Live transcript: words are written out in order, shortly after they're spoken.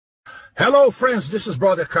Hello, friends. This is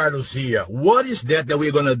Brother Carlos here. What is that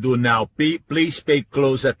we're going to do now? Please pay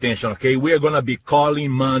close attention, okay? We're going to be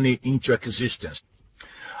calling money into existence.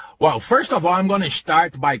 Well, first of all, I'm going to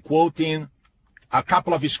start by quoting a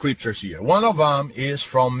couple of scriptures here. One of them is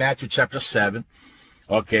from Matthew chapter 7,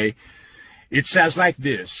 okay? It says like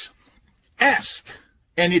this: ask,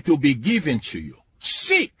 and it will be given to you.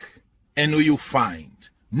 Seek, and you will find.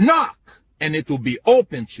 Knock, and it will be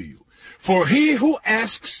open to you. For he who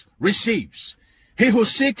asks receives, he who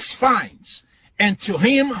seeks finds, and to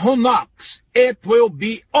him who knocks it will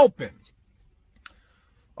be open.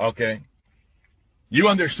 Okay, you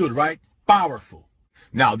understood, right? Powerful.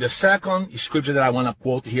 Now the second scripture that I want to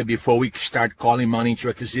quote here before we start calling money into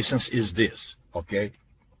existence is this, okay?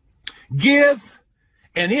 Give,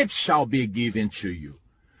 and it shall be given to you.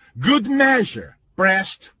 Good measure,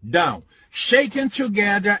 pressed down, shaken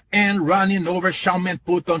together and running over, shall men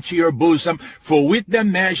put unto your bosom. For with the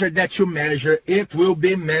measure that you measure, it will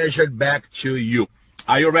be measured back to you.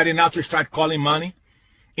 Are you ready now to start calling money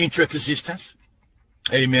into existence?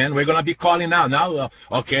 Amen. We're going to be calling now.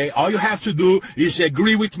 Okay, all you have to do is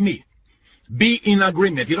agree with me. Be in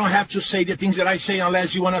agreement. You don't have to say the things that I say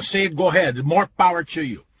unless you want to say it. Go ahead. More power to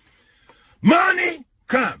you. Money,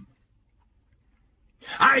 come.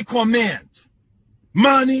 I command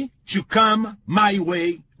money to come my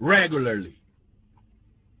way regularly.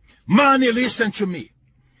 Money, listen to me.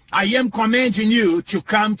 I am commanding you to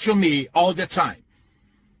come to me all the time.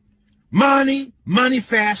 Money,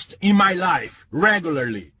 manifest in my life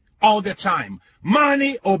regularly, all the time.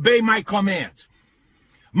 Money, obey my command.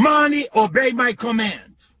 Money, obey my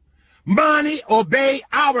command. Money, obey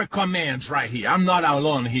our commands right here. I'm not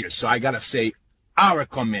alone here, so I gotta say our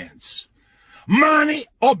commands. Money,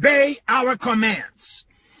 obey our commands.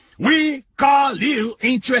 We call you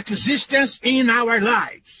into existence in our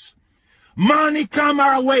lives. Money, come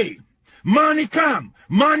our way. Money, come.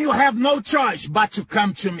 Money, you have no choice but to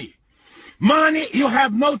come to me. Money, you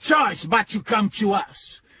have no choice but to come to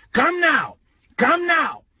us. Come now. Come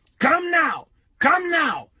now. Come now. Come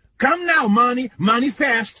now. Come now, money,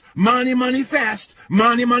 manifest, money, manifest,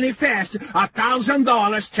 money, manifest. $1,000,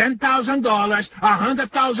 $10,000,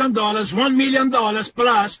 $100,000, $1 million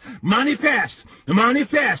plus, manifest,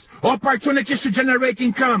 manifest. Opportunities to generate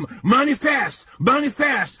income, manifest,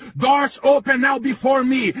 manifest. Doors open now before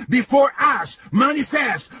me, before us,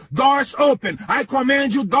 manifest. Doors open. I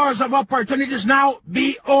command you, doors of opportunities now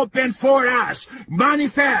be open for us.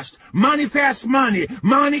 Manifest, manifest money,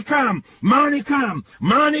 money come, money come,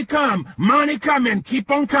 money come, money coming,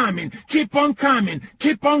 keep on coming, keep on coming,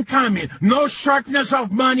 keep on coming. No shortness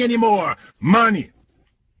of money anymore. Money.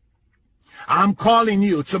 I'm calling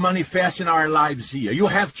you to manifest in our lives here. You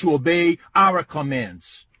have to obey our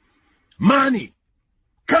commands. Money,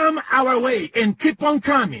 come our way and keep on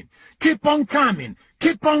coming, keep on coming,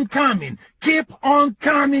 keep on coming, keep on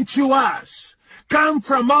coming to us. Come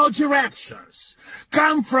from all directions.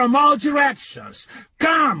 Come from all directions.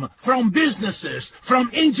 Come from businesses, from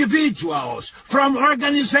individuals, from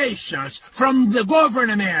organizations, from the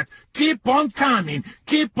government. Keep on coming.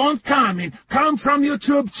 Keep on coming. Come from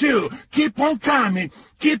YouTube too. Keep on coming.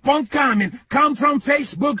 Keep on coming. Come from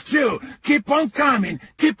Facebook too. Keep on coming.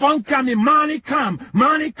 Keep on coming. Money come.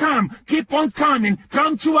 Money come. Keep on coming.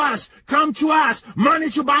 Come to us. Come to us. Money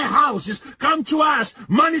to buy houses. Come to us.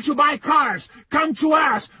 Money to buy cars. Come to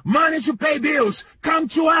us. Money to pay bills. Come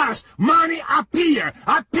to us. Money appear.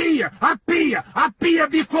 Appear, appear, appear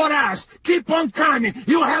before us. Keep on coming.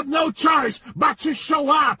 You have no choice but to show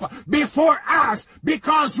up before us,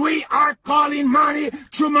 because we are calling money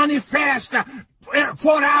to manifest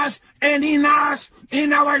for us and in us,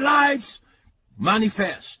 in our lives.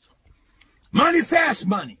 Manifest. Manifest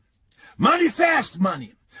money. Manifest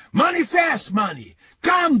money. Manifest money.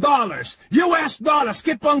 Come dollars, US dollars,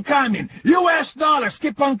 keep on coming. US dollars,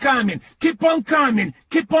 keep on coming. Keep on coming.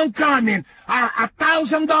 Keep on coming.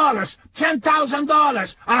 $1,000,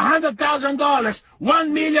 $10,000, $100,000, $1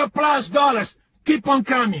 million plus dollars. Keep on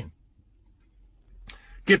coming.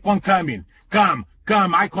 Keep on coming. Come.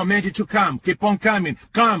 Come, I command you to come. Keep on coming.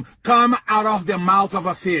 Come. Come out of the mouth of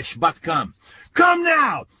a fish, but come. Come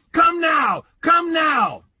now. Come now. Come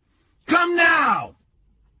now. Come now.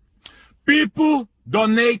 People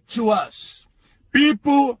donate to us.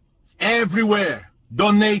 People everywhere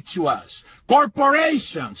donate to us.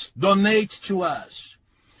 Corporations donate to us.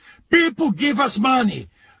 People give us money.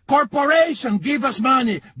 Corporations give us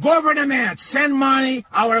money. Government send money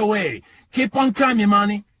our way. Keep on coming,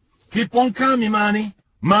 money. Keep on coming, money.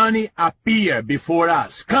 Money appear before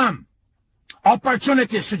us. Come.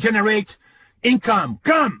 Opportunities to generate income.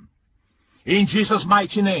 Come. In Jesus'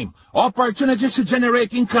 mighty name. Opportunities to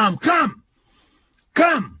generate income. Come.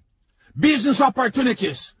 Come. Business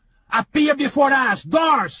opportunities appear before us.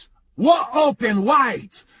 Doors open wide.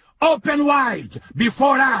 Open wide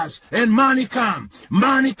before us, and money come,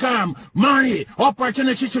 money,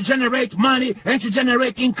 opportunity to generate money and to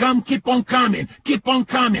generate income keep on coming, keep on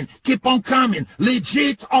coming, keep on coming.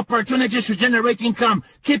 Legit opportunities to generate income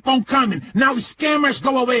keep on coming. Now scammers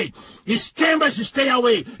go away, scammers stay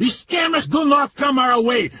away, scammers do not come our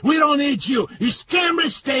way. We don't need you,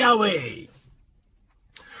 scammers stay away.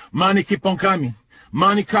 Money keep on coming,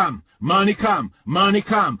 money come, money come, money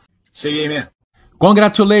come. Say amen.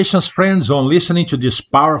 Congratulations, friends, on listening to this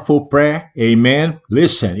powerful prayer. Amen.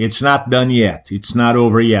 Listen, it's not done yet. It's not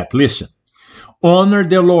over yet. Listen. Honor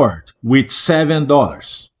the Lord with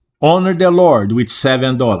 $7. Honor the Lord with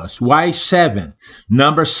 $7. Why 7?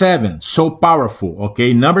 Number 7, so powerful.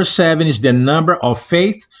 Okay, number 7 is the number of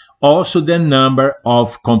faith, also the number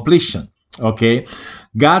of completion. Okay,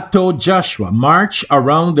 God told Joshua, march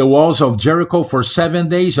around the walls of Jericho for 7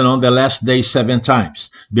 days, and on the last day 7 times.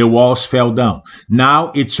 The walls fell down.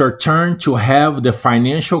 Now it's your turn to have the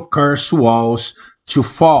financial curse walls to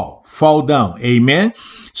fall down. Amen.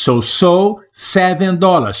 So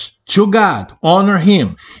 $7 to God. Honor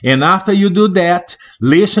him. And after you do that,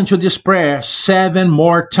 listen to this prayer 7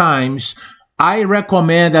 more times. I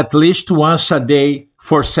recommend at least once a day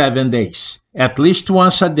for 7 days. At least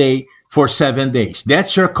once a day for 7 days.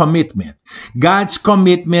 That's your commitment. God's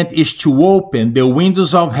commitment is to open the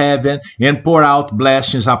windows of heaven and pour out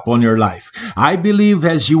blessings upon your life. I believe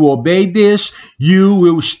as you obey this, you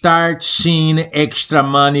will start seeing extra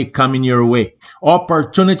money coming your way.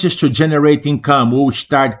 Opportunities to generate income will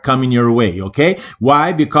start coming your way, okay?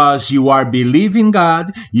 Why? Because you are believing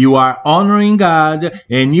God, you are honoring God,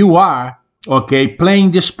 and you are, okay,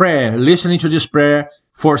 playing this prayer, listening to this prayer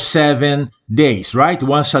for 7 days, right?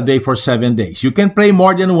 Once a day for 7 days. You can pray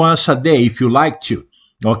more than once a day if you like to,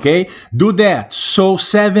 okay? Do that. So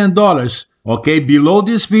 $7, okay, below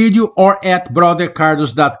this video or at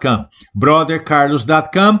brothercarlos.com.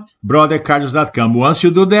 Brothercarlos.com, brothercarlos.com. Once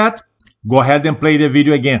you do that, go ahead and play the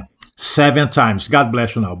video again 7 times. God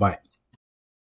bless you now. Bye.